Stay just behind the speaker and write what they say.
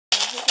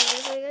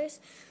Hey guys,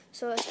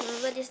 so as you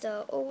remember, this is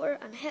the over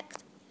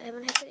unhacked. I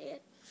haven't hacked it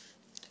yet.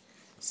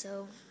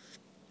 So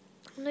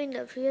in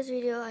the previous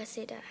video I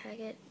said I hacked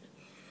it.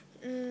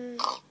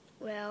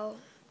 Well,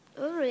 it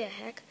wasn't really a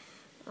hack.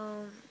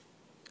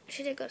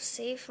 Actually I got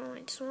saved from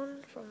this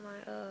one from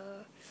my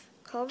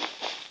com.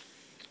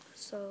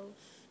 So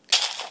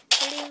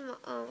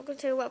I'm gonna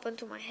tell you what happened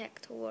to my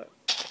hack to work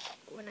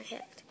when I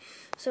hacked.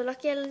 So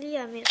luckily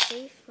I made a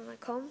save from my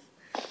com.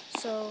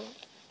 So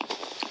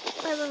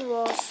what happened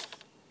was,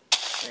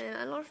 and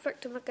I lost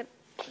track to make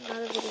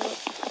another video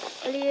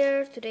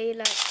earlier today,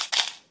 like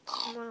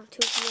 1 or 2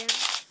 p.m.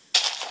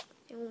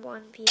 and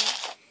 1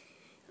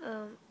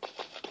 p.m.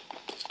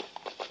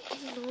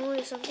 No,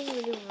 there's something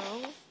really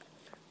wrong.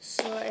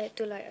 So I had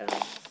to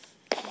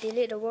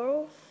delete the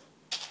world.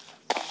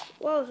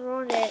 What was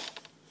wrong that,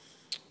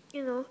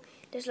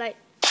 there's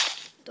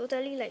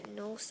totally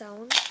no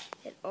sound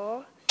at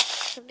all.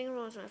 Something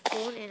wrong with my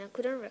phone and I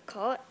couldn't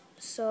record.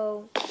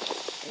 So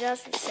I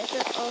just reset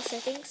all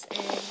settings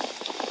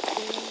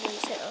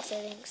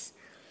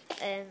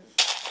and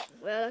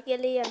well,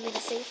 luckily I made a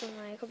save on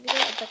my computer,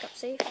 a backup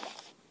save.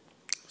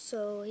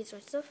 So here's my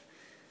stuff.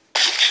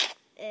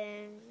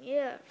 And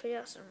yeah, pretty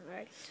awesome,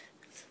 right?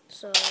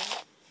 So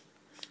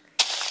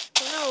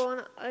from now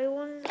on, I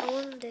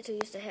won't dare to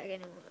use the hack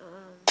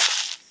anymore.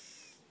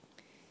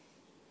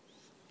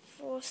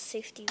 For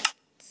safety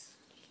reasons.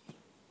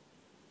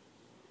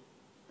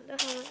 I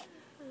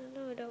don't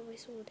know without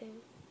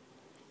withholding.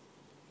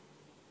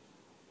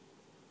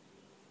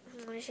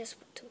 Let's just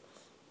put 2.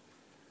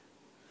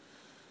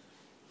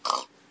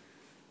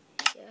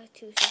 Yeah,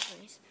 2 is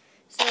nice.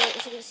 So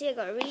as you can see, I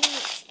got a really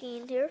nice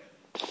skin here.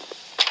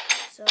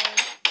 So got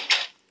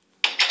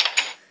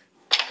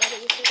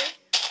it yesterday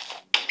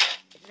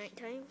at night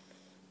time.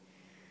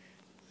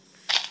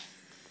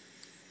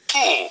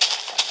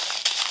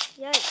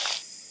 Yikes!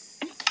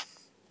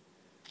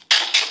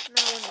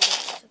 Now I want to do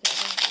this. Okay, I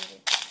don't need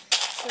it.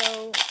 So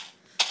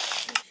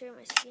I'm showing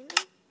my skin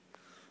now.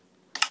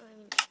 I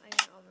mean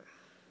iron armor.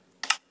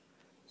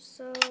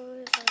 So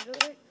here's how it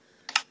looks like.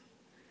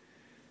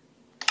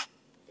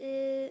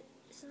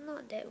 It's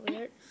not that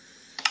weird.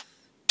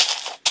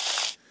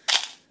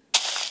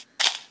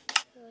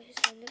 So here's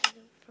how I look at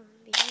them from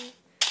behind.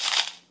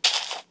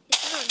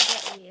 It's not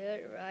that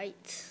weird,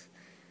 right?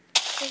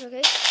 It's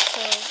okay.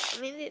 So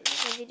maybe make a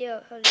video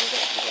how to do it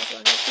if you guys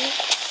want me to.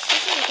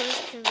 Just in the comment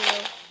section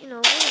below.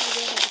 What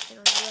video has been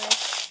on you guys.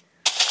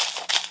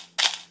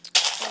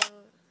 So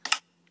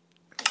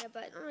yeah,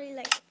 but I don't really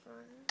like the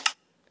front.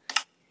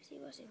 Let's see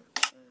what's in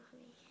front of me.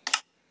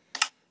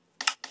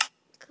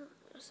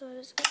 So I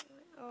just got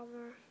my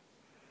armor.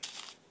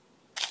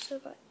 So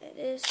but it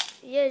is,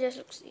 yeah, it just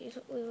looks,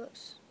 it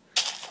works.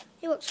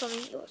 It works for me.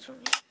 It works for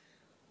me.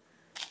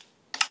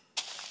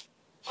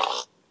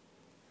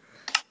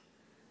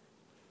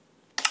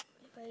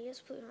 If I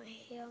just put my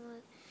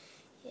helmet,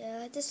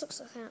 yeah, this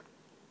looks kind of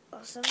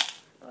awesome.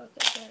 Or I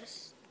could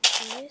just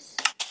do this,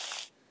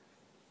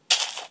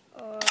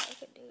 or I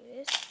could do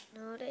this.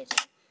 No,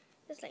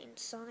 that's like in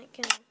Sonic,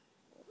 kind of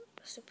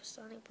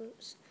supersonic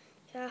boots.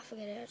 Yeah,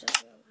 forget it. I just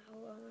got my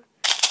whole armor.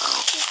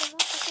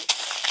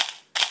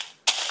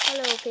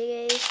 Hello,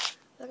 piggy.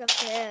 Welcome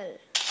to hell.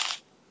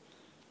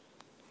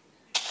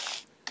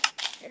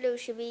 Hello,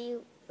 Shabby.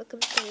 Welcome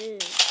to hell.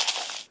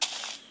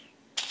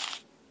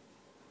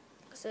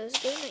 So it's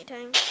game night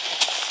time.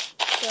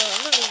 So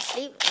I'm not gonna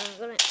sleep. I'm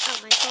gonna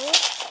up my tower.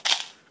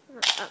 I'm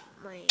gonna up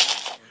my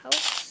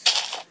house.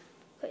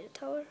 Quite the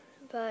tower,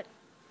 but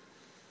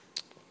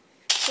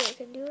see what I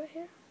can do right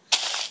here.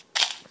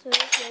 So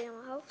this is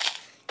my house.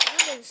 I'm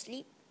not gonna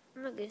sleep.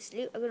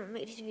 I'm gonna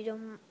make this video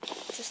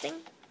interesting.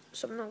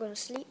 So I'm not gonna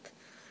sleep.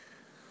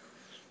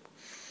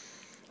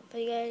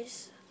 But you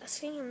guys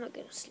asking, I'm not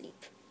gonna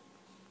sleep.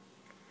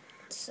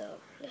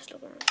 So let's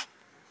look around.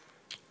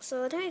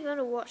 So then if you want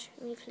to watch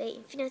me play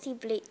Infinity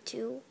Blade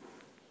 2,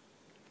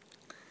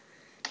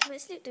 I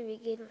might sleep to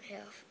regain my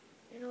health.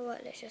 You know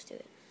what? Let's just do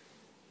it.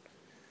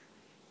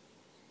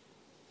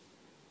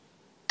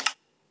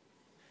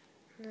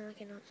 No, I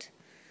cannot.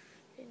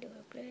 I can do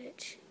a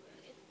glitch. I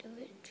can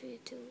do it. 3,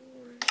 2,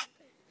 1.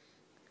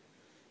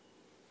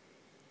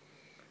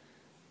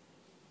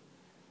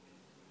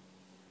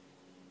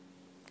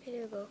 Okay,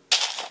 there we go.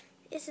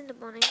 It's in the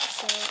morning,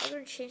 so I'm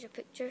gonna change the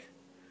picture.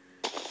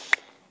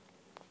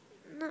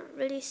 Not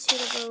really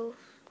suitable.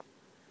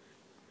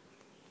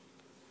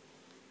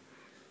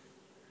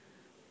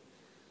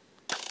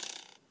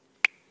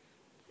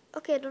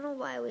 Okay, I don't know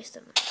why I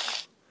wasted my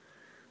time.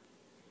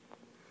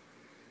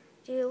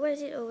 Dude, why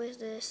is it always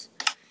this?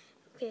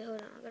 Okay,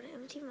 hold on. I'm gonna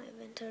empty my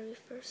inventory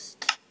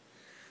first.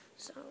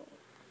 So,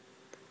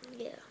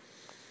 yeah.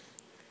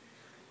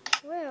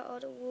 Where are all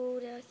the wool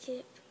that I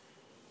keep?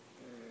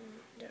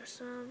 There's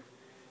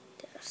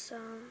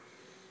some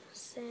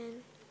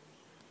sand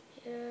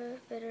here,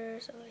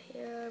 feathers over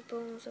here,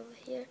 bones over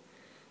here.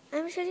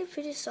 I'm actually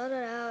pretty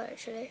sorted out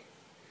actually.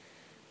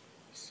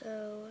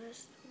 So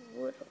there's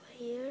wood over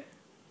here.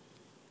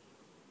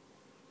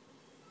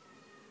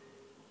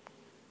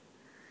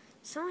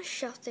 Someone's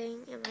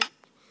shouting at my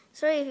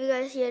Sorry if you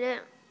guys hear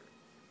that.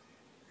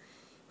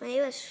 My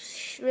neighbor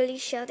is really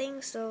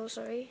shouting, so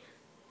sorry.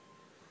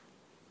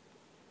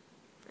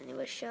 My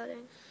neighbor is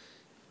shouting.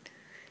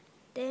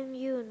 Damn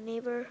you,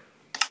 neighbor.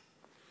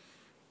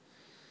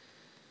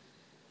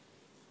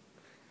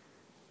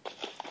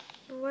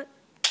 What?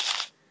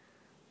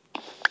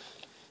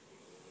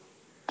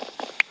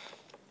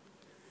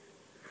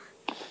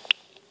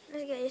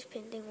 Let's get this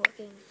painting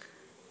working.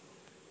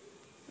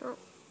 Oh.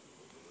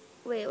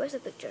 Wait, where's the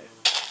picture?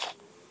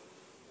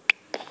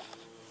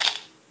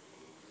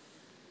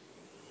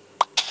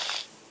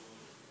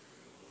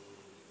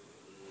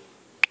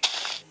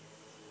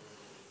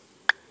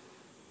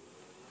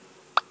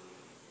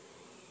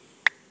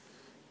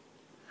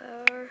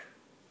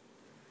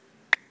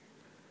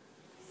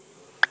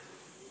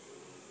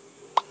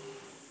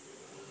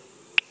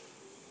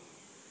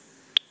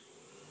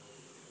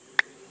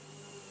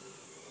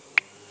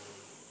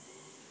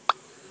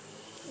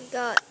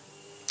 God.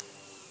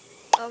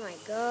 Oh my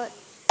god.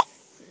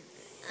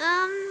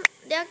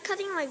 They're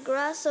cutting my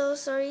grass, so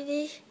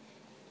sorry.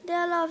 There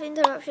are a lot of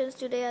interruptions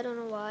today, I don't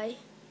know why.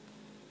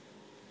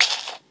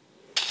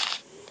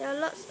 There are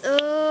lots.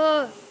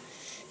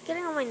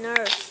 Getting on my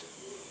nerves.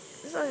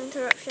 There's a lot of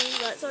interruptions,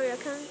 but sorry, I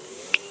don't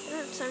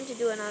have time to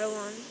do another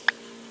one.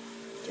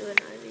 Do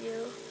another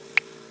video.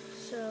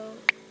 So,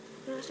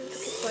 I'm gonna ask them to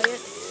keep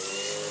quiet.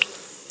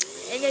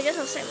 And you're just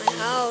outside my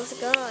house.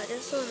 God,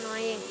 that's so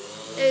annoying.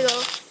 There you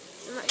go.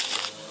 So much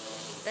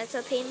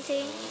better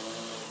painting.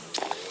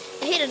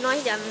 I hate the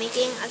noise that I'm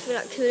making. I feel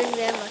like killing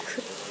them.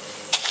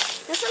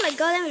 That's not like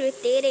goddamn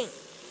irritating.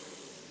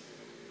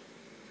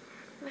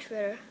 Much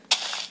better.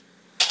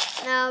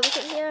 Now we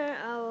can hear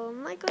our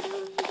mic on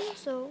the video,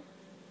 so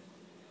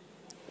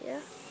yeah.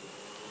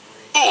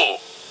 I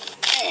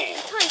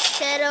thought I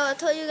said I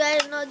told you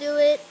guys not do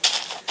it.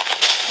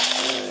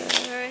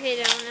 I hate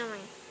it. Never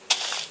mind.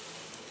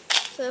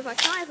 So if I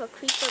count if a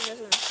creeper, I'm just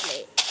gonna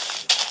play.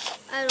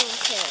 I don't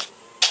care.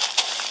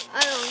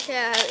 I don't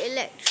care. I have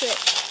electric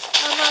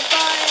on my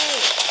body.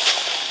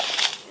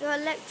 Your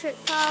electric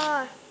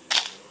power.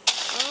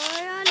 Oh,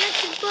 your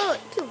electric boat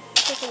too.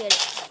 Don't forget it.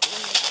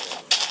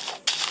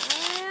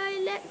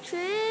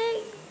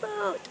 Electric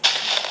boat.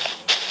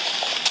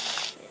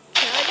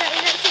 Charge up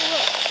electric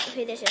boat.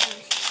 Okay, that's it.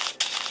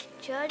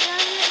 Charge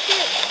up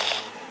electric.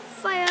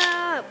 Fire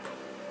up.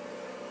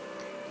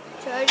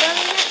 Charge up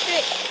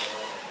electric.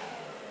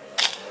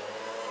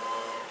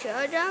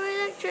 Charge up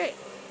electric.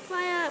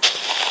 Fire up.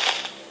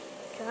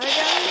 Charge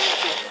up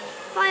electric.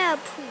 Fire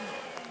up.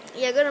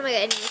 Yeah, gonna make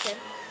an animation.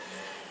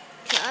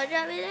 Charge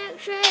up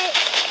electric.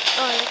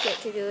 Oh, I get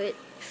to do it.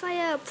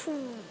 Fire up.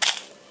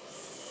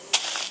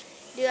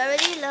 Dude, I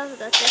really love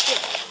the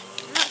circuit.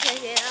 Not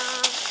circuit,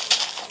 oh,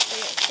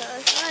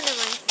 never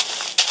mind.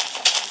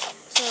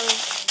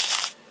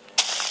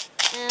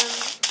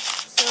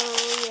 So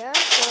yeah,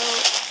 so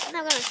now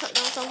I'm gonna chop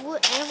down some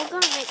wood and we're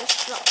gonna make a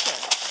structure.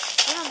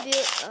 We're gonna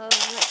build,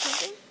 like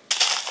something.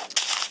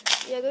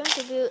 We are going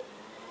to build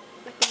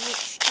like a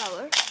niche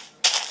tower.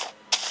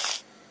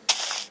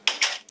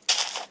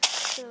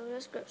 So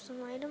let's grab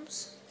some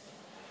items.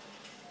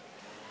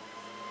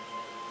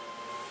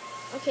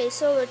 Okay,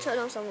 so we'll chop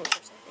down some wood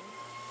first, I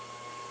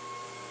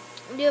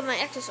think. Dude, my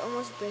axe is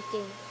almost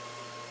breaking.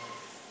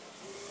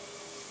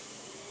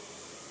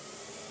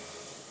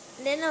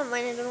 Then never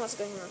mind, I don't know what's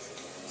going on.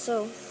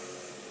 So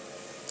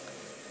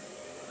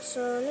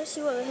let's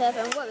see what we have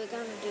and what we're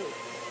gonna do.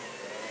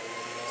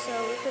 So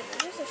we could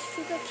use the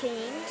sugar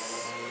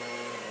canes.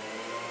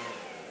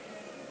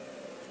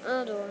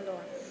 Oh, the one.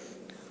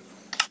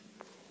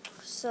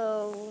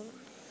 So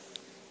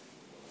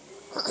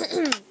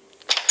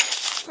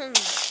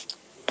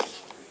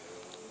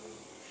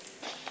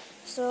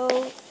so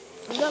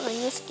I got my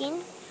new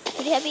skin.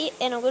 Pretty happy,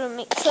 and I'm gonna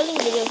make trolling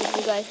videos if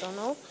you guys don't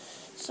know.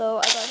 So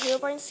I got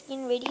Herobrine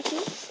skin ready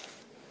too.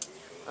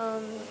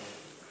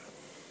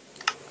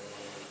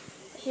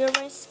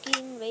 Herobrine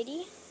skin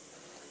ready,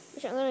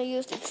 which I'm gonna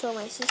use to troll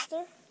my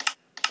sister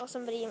or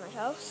somebody in my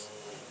house.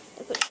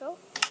 I could troll.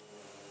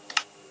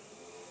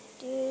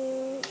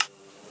 Dude,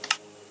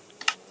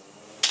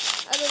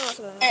 I don't know what's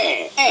going on.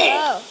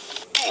 Oh,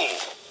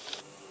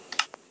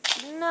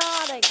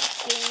 not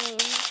again.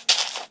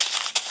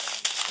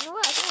 You know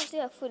what? I think I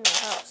still have food in my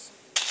house.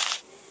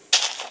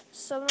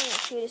 So I'm gonna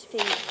kill this pig.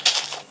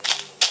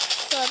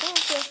 So I don't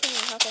still have food in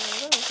my house, and I'm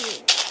gonna kill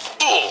it.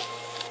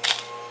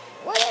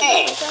 What is it?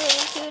 I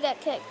didn't kill that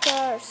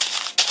cactus.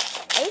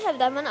 I used to have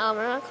diamond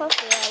armor because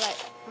they are like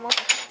more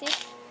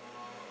effective.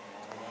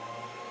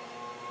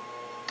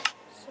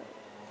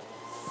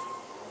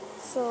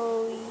 So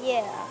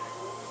yeah.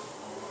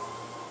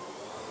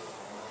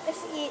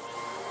 Let's eat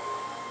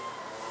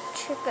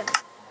chicken.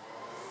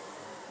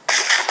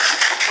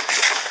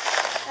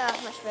 Ah,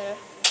 much better.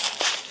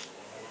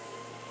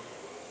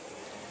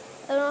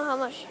 I don't know how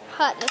much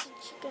hot does the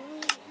chicken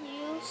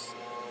use.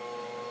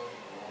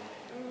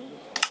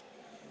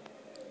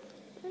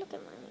 Look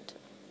at my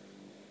inventory.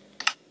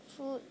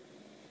 Food.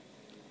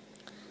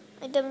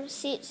 Item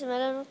seeds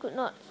melon could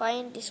not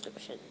find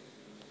description.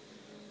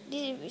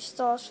 This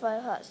restores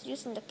 5 hearts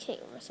using the cake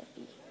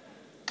recipe.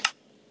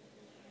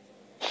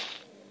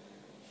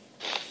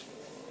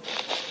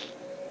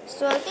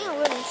 So I think I'm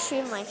going to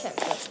trim my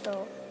cactus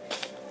though.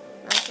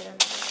 No, I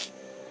shouldn't.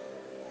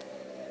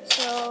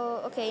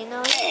 So, okay,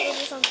 now let's go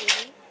do some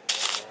building.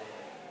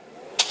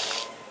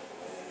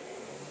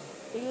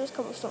 We use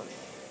cobblestone.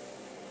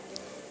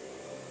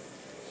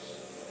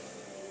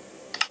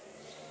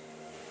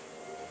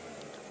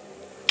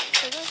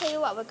 So I'm going to tell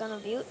you what we're going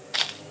to build.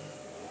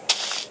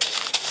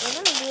 We're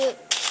going to build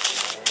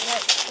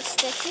like a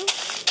statue.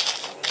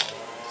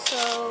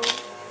 So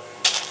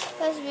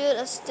let's build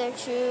a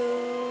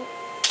statue.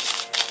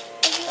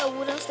 Let's build a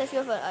wooden statue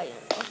of an iron,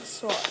 of a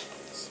sword.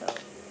 So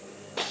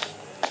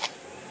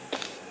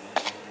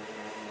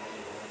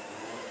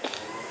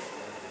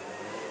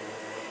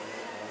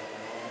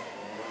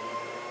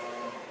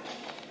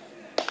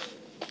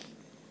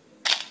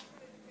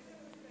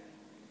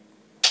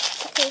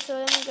okay, so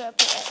let me grab a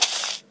pickaxe.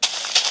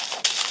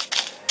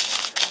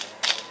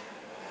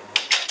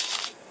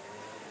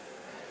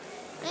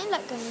 I need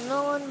like a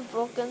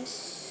non-broken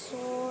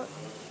sword.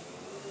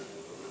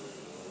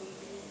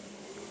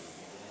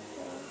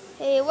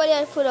 Hey, what did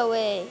I put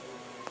away?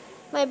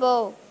 My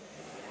bow.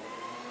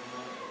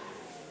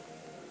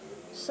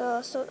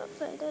 So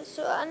like that.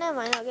 So never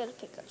mind, I'll get a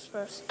pickaxe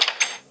first.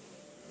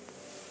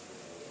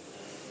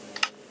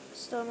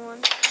 Stone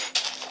one.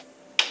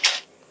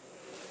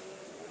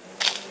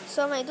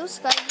 So I might do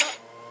sky block.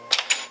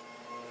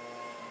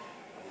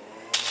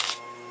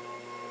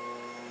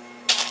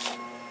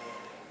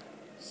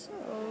 So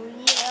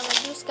yeah, I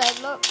might do sky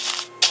block.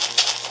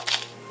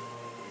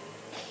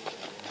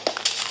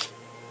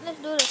 Let's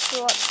do the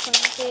sword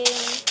pointing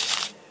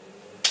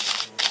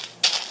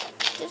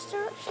this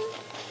direction.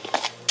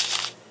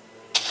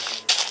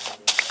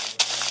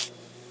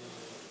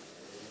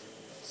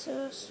 So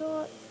the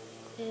sword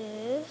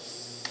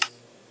is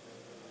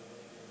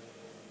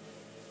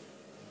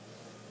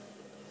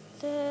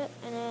there,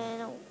 and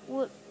then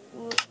wood.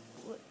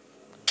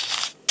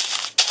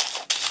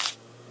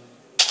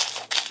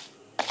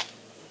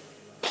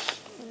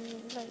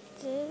 And like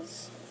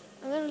this.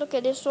 I'm gonna look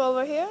at this sword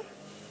over here.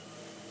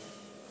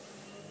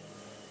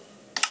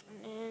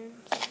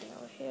 Something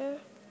over here,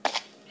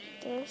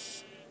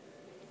 this,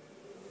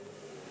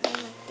 and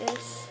like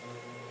this.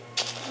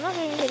 I'm not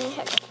doing any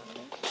heck or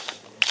something.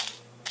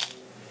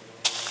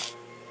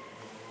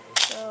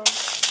 So,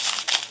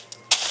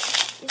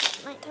 is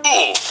it nighttime?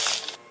 Wait.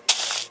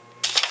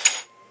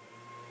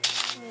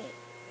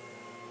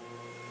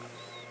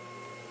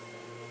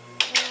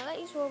 I like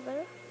this world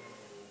better.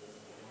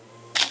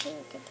 Okay,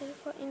 I can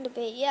teleport in the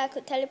bed. Yeah, I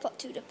could teleport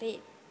to the bed.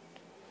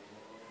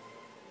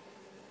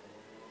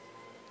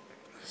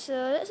 So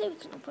let's see if we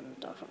can open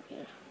the door from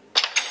here.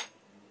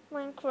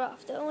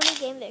 Minecraft, the only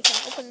game that can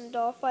open the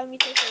door 5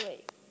 meters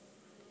away.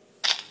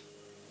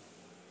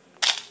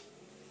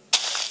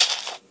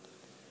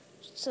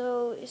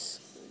 So it's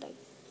like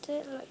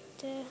that, like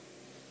that.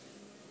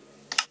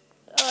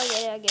 Oh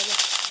yeah, I get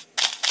it.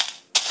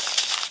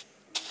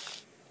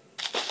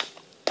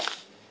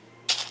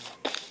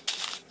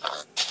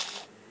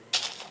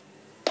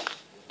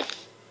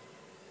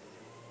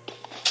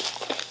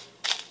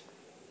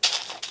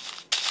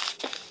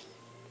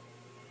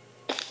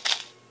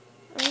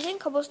 I'm using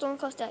cobblestone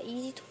because they're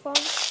easy to farm.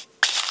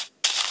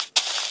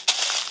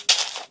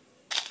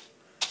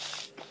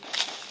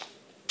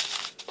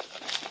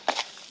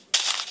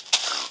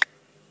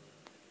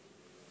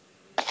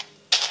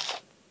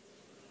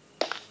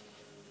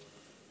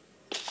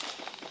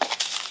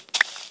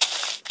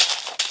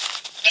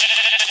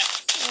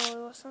 So it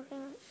was something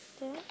like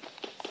that.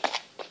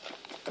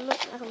 Take a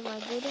look at my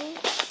building.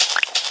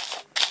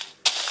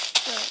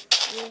 So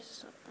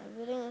yes, my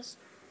building is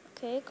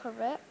okay,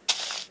 correct.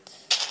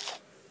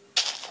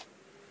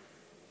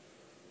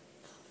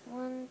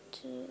 1,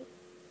 2.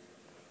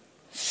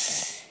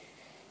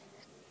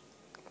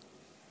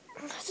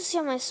 I have to see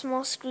on my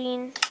small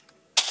screen.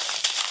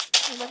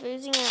 But if you're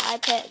using an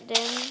iPad,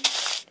 then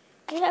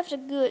you have the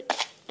good,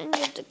 and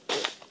you have the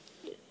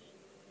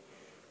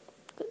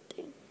good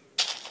thing.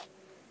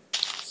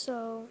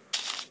 So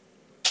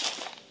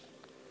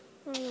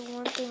maybe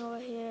one thing over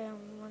here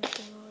and one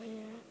thing over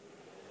here,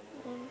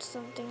 and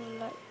something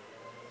like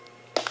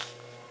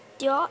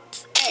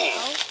dot.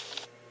 Oh.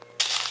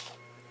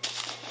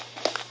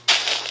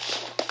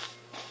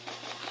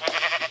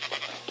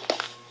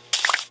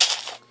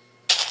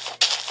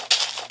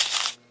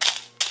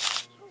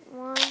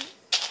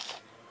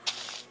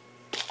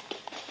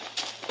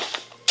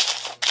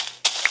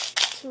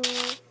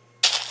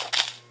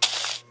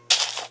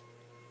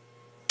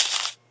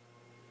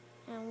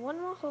 And one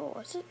more hole,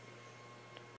 was it?